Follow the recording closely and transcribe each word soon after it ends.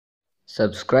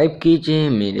Subscribe कीजिए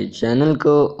मेरे channel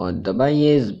को और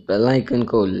दबाइए इस बेल आइकन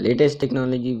को लेटेस्ट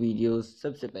टेक्नोलॉजी वीडियोस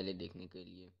सबसे पहले देखने के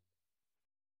लिए।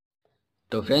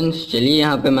 तो फ्रेंड्स चलिए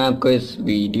यहाँ पे मैं आपको इस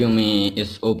वीडियो में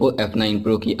इस Oppo F9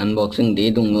 Pro की अनबॉक्सिंग दे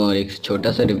दूँगा और एक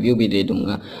छोटा सा रिव्यू भी दे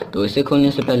दूँगा। तो इसे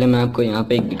खोलने से पहले मैं आपको यहाँ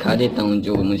पे एक दिखा देता हूँ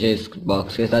जो मुझे इस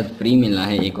बॉक्स के साथ फ्री मिला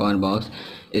है। एक और बॉक्स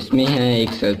इसमें है, एक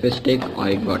सेल्फी स्टिक और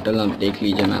एक बॉटल। आप देख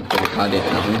लीजिए, मैं आपको दिखा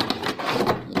देता हूँ।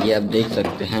 ये आप देख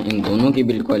सकते हैं, इन दोनों की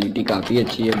बिल्ड क्वालिटी काफ़ी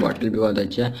अच्छी है, बॉटल भी बहुत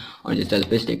अच्छा है और जो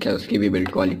सेल्फी स्टिक है उसकी भी बिल्ड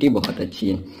क्वालिटी बहुत अच्छी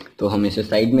है। तो हम इसे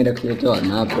साइड में रख लेते हैं और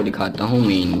मैं आपको दिखाता हूँ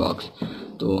मेन बॉक्स।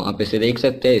 तो आप इसे देख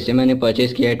सकते हैं, इसे मैंने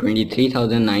परचेज़ किया है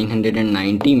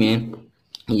 23,990 में।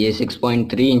 ये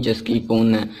 6.3 इंचेस की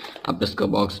फ़ोन है। आप इसका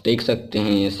बॉक्स देख सकते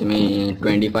हैं, इसमें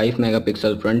 25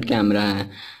 मेगापिक्सल फ्रंट कैमरा है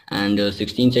एंड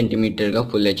 16 सेंटीमीटर का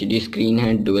फुल एचडी स्क्रीन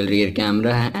है, डुअल रियर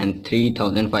कैमरा है एंड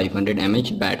 3500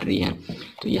 mAh बैटरी है।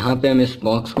 तो यहाँ पे हम इस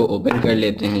बॉक्स को ओपन कर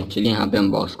लेते हैं। चलिए यहाँ पे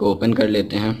हम बॉक्स को ओपन कर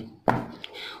लेते हैं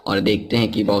और देखते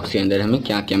हैं कि बॉक्स के अंदर हमें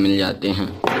क्या क्या मिल जाते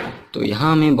हैं। तो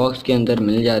यहाँ हमें बॉक्स के अंदर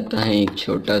मिल जाता है एक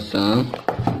छोटा सा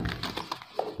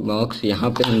बॉक्स। यहाँ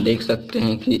पे हम देख सकते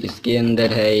हैं कि इसके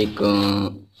अंदर है एक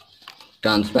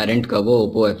transparent cover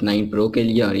Oppo F9 Pro के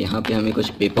लिए और यहाँ पे हमें कुछ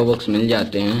पेपर वर्क्स मिल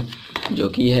जाते हैं जो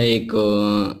कि है एक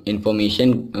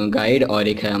इंफॉर्मेशन गाइड और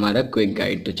एक है हमारा क्विक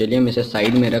गाइड। तो चलिए हम इसे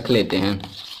साइड में रख लेते हैं।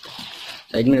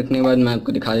 साइड में रखने के बाद मैं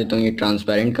आपको दिखा देता हूँ, ये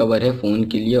ट्रांसपेरेंट कवर है फ़ोन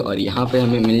के लिए और यहाँ पे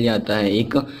हमें मिल जाता है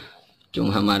एक जो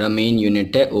हमारा मेन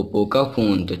यूनिट है ओप्पो का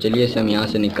फ़ोन। तो चलिए इसे हम यहाँ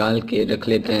से निकाल के रख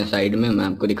लेते हैं साइड में। मैं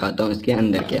आपको दिखाता हूँ इसके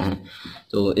अंदर क्या है।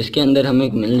 तो इसके अंदर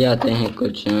हमें मिल जाते हैं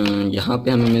कुछ, यहाँ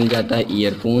पे हमें मिल जाता है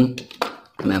ईयरफोन।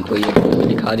 मैं आपको ईयरफोन भी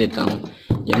दिखा देता हूँ।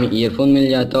 ये हमें ईयरफोन मिल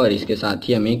जाता है और इसके साथ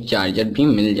ही हमें एक चार्जर भी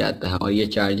मिल जाता है और ये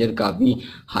चार्जर काफ़ी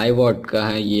हाई वाट का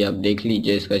है। ये आप देख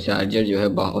लीजिए, इसका चार्जर जो है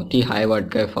बहुत ही हाई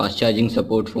वाट का है, फास्ट चार्जिंग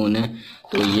सपोर्ट फ़ोन है।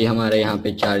 तो ये हमारा यहाँ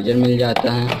पे चार्जर मिल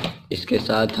जाता है। इसके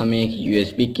साथ हमें एक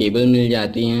यूएसबी केबल मिल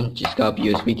जाती है, जिसका आप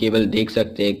यूएसबी केबल देख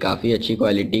सकते हैं, काफ़ी अच्छी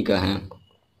क्वालिटी का है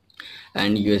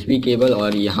एंड यूएसबी केबल।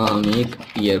 और यहाँ हमें एक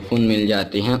ईयरफोन मिल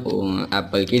जाते हैं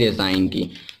एप्पल की डिज़ाइन की।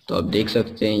 तो आप देख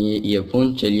सकते हैं ये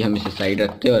ईयरफोन। चलिए हम इसे साइड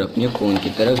रखते हैं और अपने फ़ोन की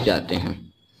तरफ जाते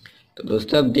हैं। तो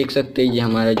दोस्तों आप देख सकते हैं ये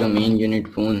हमारा जो मेन यूनिट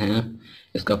फ़ोन है,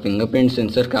 इसका फिंगरप्रिंट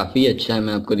सेंसर काफ़ी अच्छा है।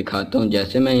 मैं आपको दिखाता हूँ,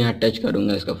 जैसे मैं यहाँ टच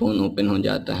करूँगा इसका फ़ोन ओपन हो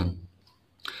जाता है।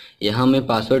 यहाँ हमें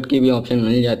पासवर्ड की भी ऑप्शन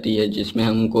मिल जाती है, जिसमें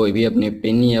हम कोई भी अपने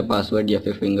पिन या पासवर्ड या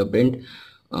फिर फिंगरप्रिंट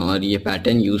और ये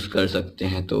पैटर्न यूज़ कर सकते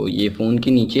हैं। तो ये फ़ोन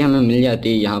के नीचे हमें मिल जाती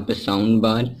है यहाँ पे साउंड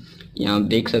बार। यहाँ आप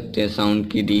देख सकते हैं साउंड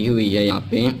की दी हुई है यहाँ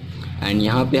पे एंड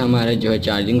यहाँ पे हमारा जो है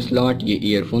चार्जिंग स्लॉट, ये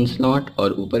ईयरफोन स्लॉट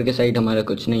और ऊपर के साइड हमारा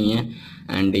कुछ नहीं है।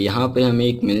 एंड यहाँ पे हमें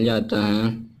एक मिल जाता है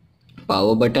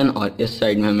पावर बटन और इस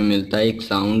साइड में हमें मिलता है एक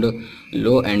sound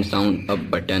low and sound up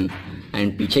button.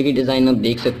 And पीछे की डिज़ाइन आप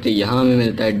देख सकते हैं, यहाँ हमें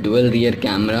मिलता है डुअल रियर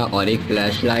कैमरा और एक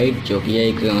फ्लैश लाइट जो कि है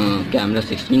एक कैमरा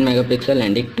 16 मेगापिक्सल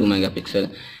एंड एक 2 मेगापिक्सल।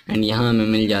 एंड यहाँ हमें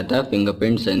मिल जाता है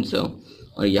फिंगरप्रिंट सेंसर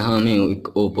और यहाँ हमें एक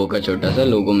ओप्पो का छोटा सा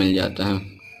लोगो मिल जाता है।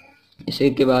 इसी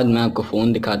के बाद मैं आपको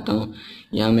फ़ोन दिखाता हूँ।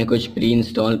 यहाँ हमें कुछ प्री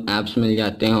इंस्टॉल ऐप्स मिल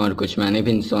जाते हैं और कुछ मैंने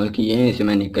भी इंस्टॉल किए हैं। इसे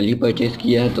मैंने कल ही परचेज़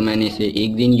किया है, तो मैंने इसे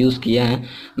एक दिन यूज़ किया है।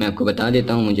 मैं आपको बता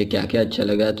देता हूँ मुझे क्या क्या अच्छा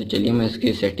लगा। तो चलिए मैं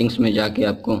इसके सेटिंग्स में जाके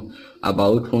आपको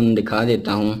अबाउट फ़ोन दिखा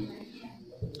देता हूँ।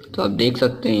 तो आप देख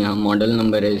सकते हैं यहाँ मॉडल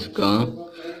नंबर है इसका,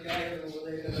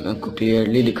 मैं आपको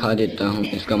क्लियरली दिखा देता हूँ।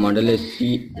 इसका मॉडल है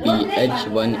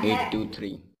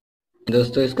CPH1823।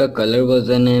 दोस्तों इसका कलर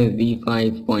वर्जन है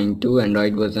V5.2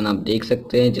 एंड्रॉयड वर्जन आप देख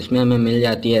सकते हैं, जिसमें हमें मिल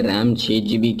जाती है रैम 6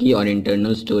 GB की और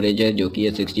इंटरनल स्टोरेज है जो कि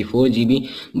है 64 GB।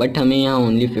 बट हमें यहाँ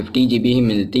ओनली 50 GB ही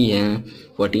मिलती है,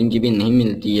 14 GB नहीं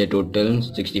मिलती है टोटल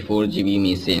 64 GB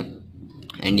में से।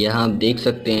 एंड यहाँ आप देख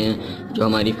सकते हैं जो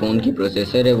हमारी फ़ोन की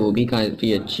प्रोसेसर है वो भी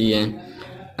काफ़ी अच्छी है।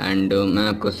 एंड मैं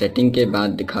आपको सेटिंग के बाद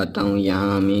दिखाता हूँ।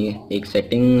 यहाँ हमें एक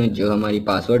सेटिंग जो हमारी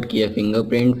पासवर्ड की है,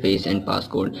 फिंगरप्रिंट, फेस एंड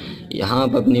पासकोड। यहाँ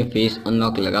आप अपने फेस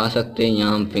अनलॉक लगा सकते हैं,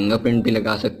 यहाँ हम फिंगरप्रिंट भी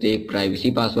लगा सकते हैं। एक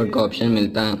प्राइवेसी पासवर्ड का ऑप्शन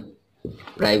मिलता है।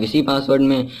 प्राइवेसी पासवर्ड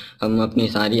में हम अपनी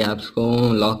सारी ऐप्स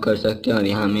को लॉक कर सकते हैं और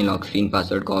यहाँ हमें लॉक स्क्रीन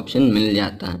पासवर्ड का ऑप्शन मिल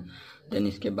जाता है। देन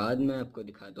इसके बाद मैं आपको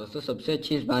दोस्तों सबसे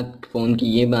अच्छी इस बात फ़ोन की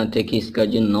ये बात है कि इसका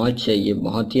जो नॉच है ये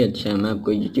बहुत ही अच्छा है। मैं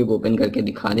आपको यूट्यूब ओपन करके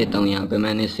दिखा देता हूँ। यहाँ पे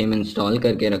मैंने सिम इंस्टॉल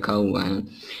करके रखा हुआ है।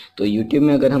 तो यूट्यूब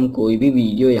में अगर हम कोई भी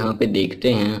वीडियो यहाँ पे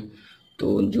देखते हैं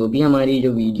तो जो भी हमारी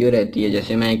जो वीडियो रहती है,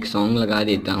 जैसे मैं एक सॉन्ग लगा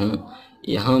देता हूँ,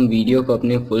 यहाँ हम वीडियो को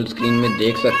अपने फुल स्क्रीन में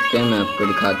देख सकते हैं। मैं आपको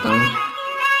दिखाता हूँ।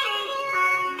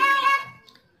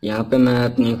 यहाँ पे मैं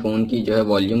अपनी फ़ोन की जो है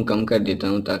वॉल्यूम कम कर देता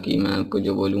हूँ ताकि मैं आपको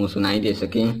जो बोलूँ सुनाई दे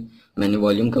सके। मैंने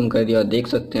वॉल्यूम कम कर दिया और देख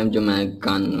सकते हैं जो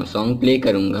मैं सॉन्ग प्ले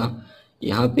करूँगा,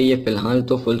 यहाँ पे ये फ़िलहाल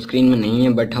तो फुल स्क्रीन में नहीं है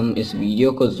बट हम इस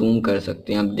वीडियो को जूम कर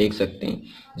सकते हैं। आप देख सकते हैं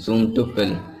जूम टू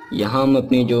फिल, यहाँ हम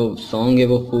अपने जो सॉन्ग है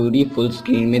वो पूरी फुल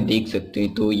स्क्रीन में देख सकते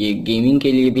हैं। तो ये गेमिंग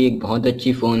के लिए भी एक बहुत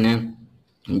अच्छी फ़ोन है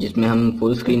जिसमें हम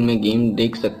फुल स्क्रीन में गेम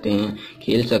देख सकते हैं,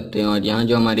 खेल सकते हैं। और यहाँ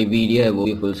जो हमारी वीडियो है वो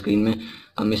भी फुल स्क्रीन में,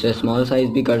 हम इसे स्मॉल साइज़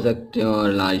भी कर सकते हैं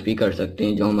और लार्ज भी कर सकते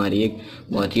हैं, जो हमारी एक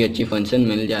बहुत ही अच्छी फंक्शन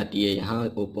मिल जाती है यहाँ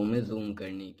ओप्पो में जूम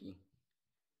करने की।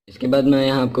 इसके बाद मैं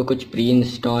यहाँ आपको कुछ प्री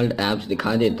इंस्टॉल्ड ऐप्स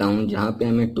दिखा देता हूँ जहाँ पे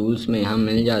हमें टूल्स में यहाँ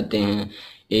मिल जाते हैं।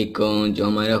 एक जो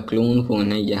हमारा क्लोन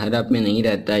फ़ोन है, यह हर ऐप में नहीं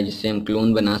रहता है, जिससे हम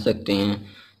क्लोन बना सकते हैं।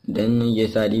 देन ये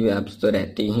सारी ऐप्स तो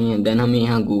रहती ही हैं। देन हमें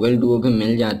यहाँ गूगल डुओ भी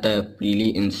मिल जाता है प्रीली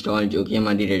इंस्टॉल, जो कि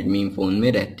हमारी रेडमी फ़ोन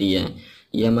में रहती है।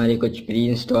 ये हमारे कुछ प्री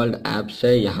इंस्टॉल्ड ऐप्स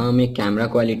है। यहाँ हमें कैमरा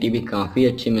क्वालिटी भी काफ़ी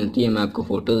अच्छी मिलती है, मैं आपको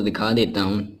फ़ोटोज़ दिखा देता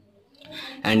हूँ।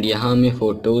 एंड यहाँ हमें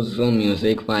photos,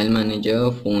 music, file manager,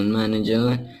 phone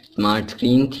manager, smart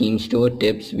screen, theme store,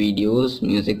 tips, videos,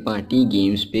 music party,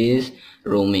 game space,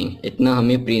 roaming, इतना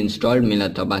हमें प्री इंस्टॉल्ड मिला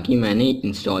था, बाकी मैंने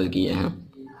इंस्टॉल किया है।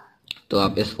 तो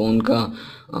आप इस फ़ोन का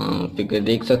फिगर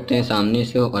देख सकते हैं सामने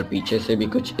से और पीछे से भी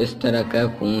कुछ इस तरह का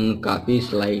फ़ोन काफ़ी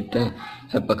स्लाइट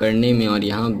है पकड़ने में। और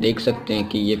यहाँ आप देख सकते हैं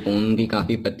कि ये फ़ोन भी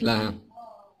काफ़ी पतला है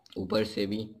ऊपर से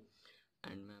भी।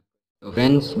 तो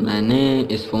फ्रेंड्स, मैंने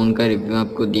इस फ़ोन का रिव्यू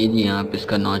आपको दे दिया। आप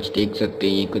इसका नॉच देख सकते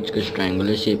हैं, ये कुछ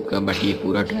ट्रायंगुलर शेप का, बट ये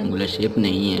पूरा ट्रायंगुलर शेप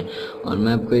नहीं है। और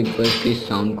मैं आपको एक बार इसकी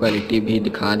साउंड क्वालिटी भी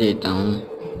दिखा देता हूँ,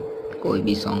 कोई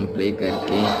भी सॉन्ग प्ले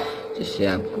करके, जिससे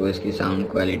आपको इसकी साउंड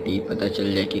क्वालिटी पता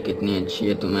चल जाए कि कितनी अच्छी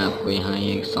है। तो मैं आपको यहाँ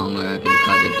ये सॉन्ग लगा के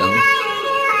दिखा देता हूँ।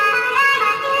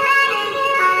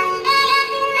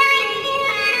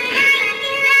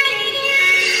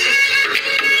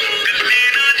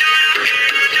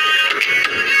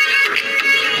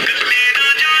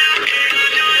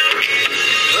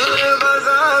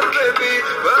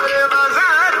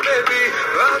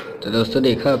 तो दोस्तों,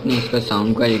 देखा आपने इसका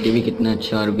साउंड क्वालिटी भी कितना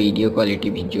अच्छा और वीडियो क्वालिटी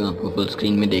भी जो आपको फुल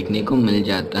स्क्रीन में देखने को मिल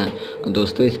जाता है। और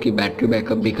दोस्तों, इसकी बैटरी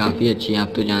बैकअप भी काफ़ी अच्छी है।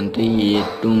 आप तो जानते ही ये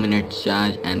 2 minute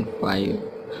charge and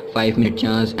 5 minute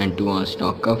charge and 2 our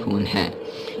stock का फ़ोन है।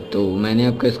 तो मैंने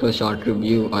आपको इसका शॉर्ट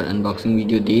रिव्यू और अनबॉक्सिंग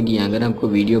वीडियो दे दिया। अगर आपको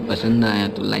वीडियो पसंद आया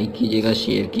तो लाइक कीजिएगा,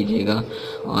 शेयर कीजिएगा,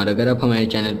 और अगर आप हमारे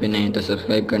चैनल पे नए हैं तो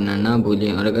सब्सक्राइब करना ना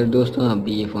भूलें। और अगर दोस्तों आप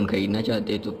भी ये फ़ोन ख़रीदना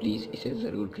चाहते हैं तो प्लीज़ इसे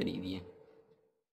ज़रूर ख़रीदिए।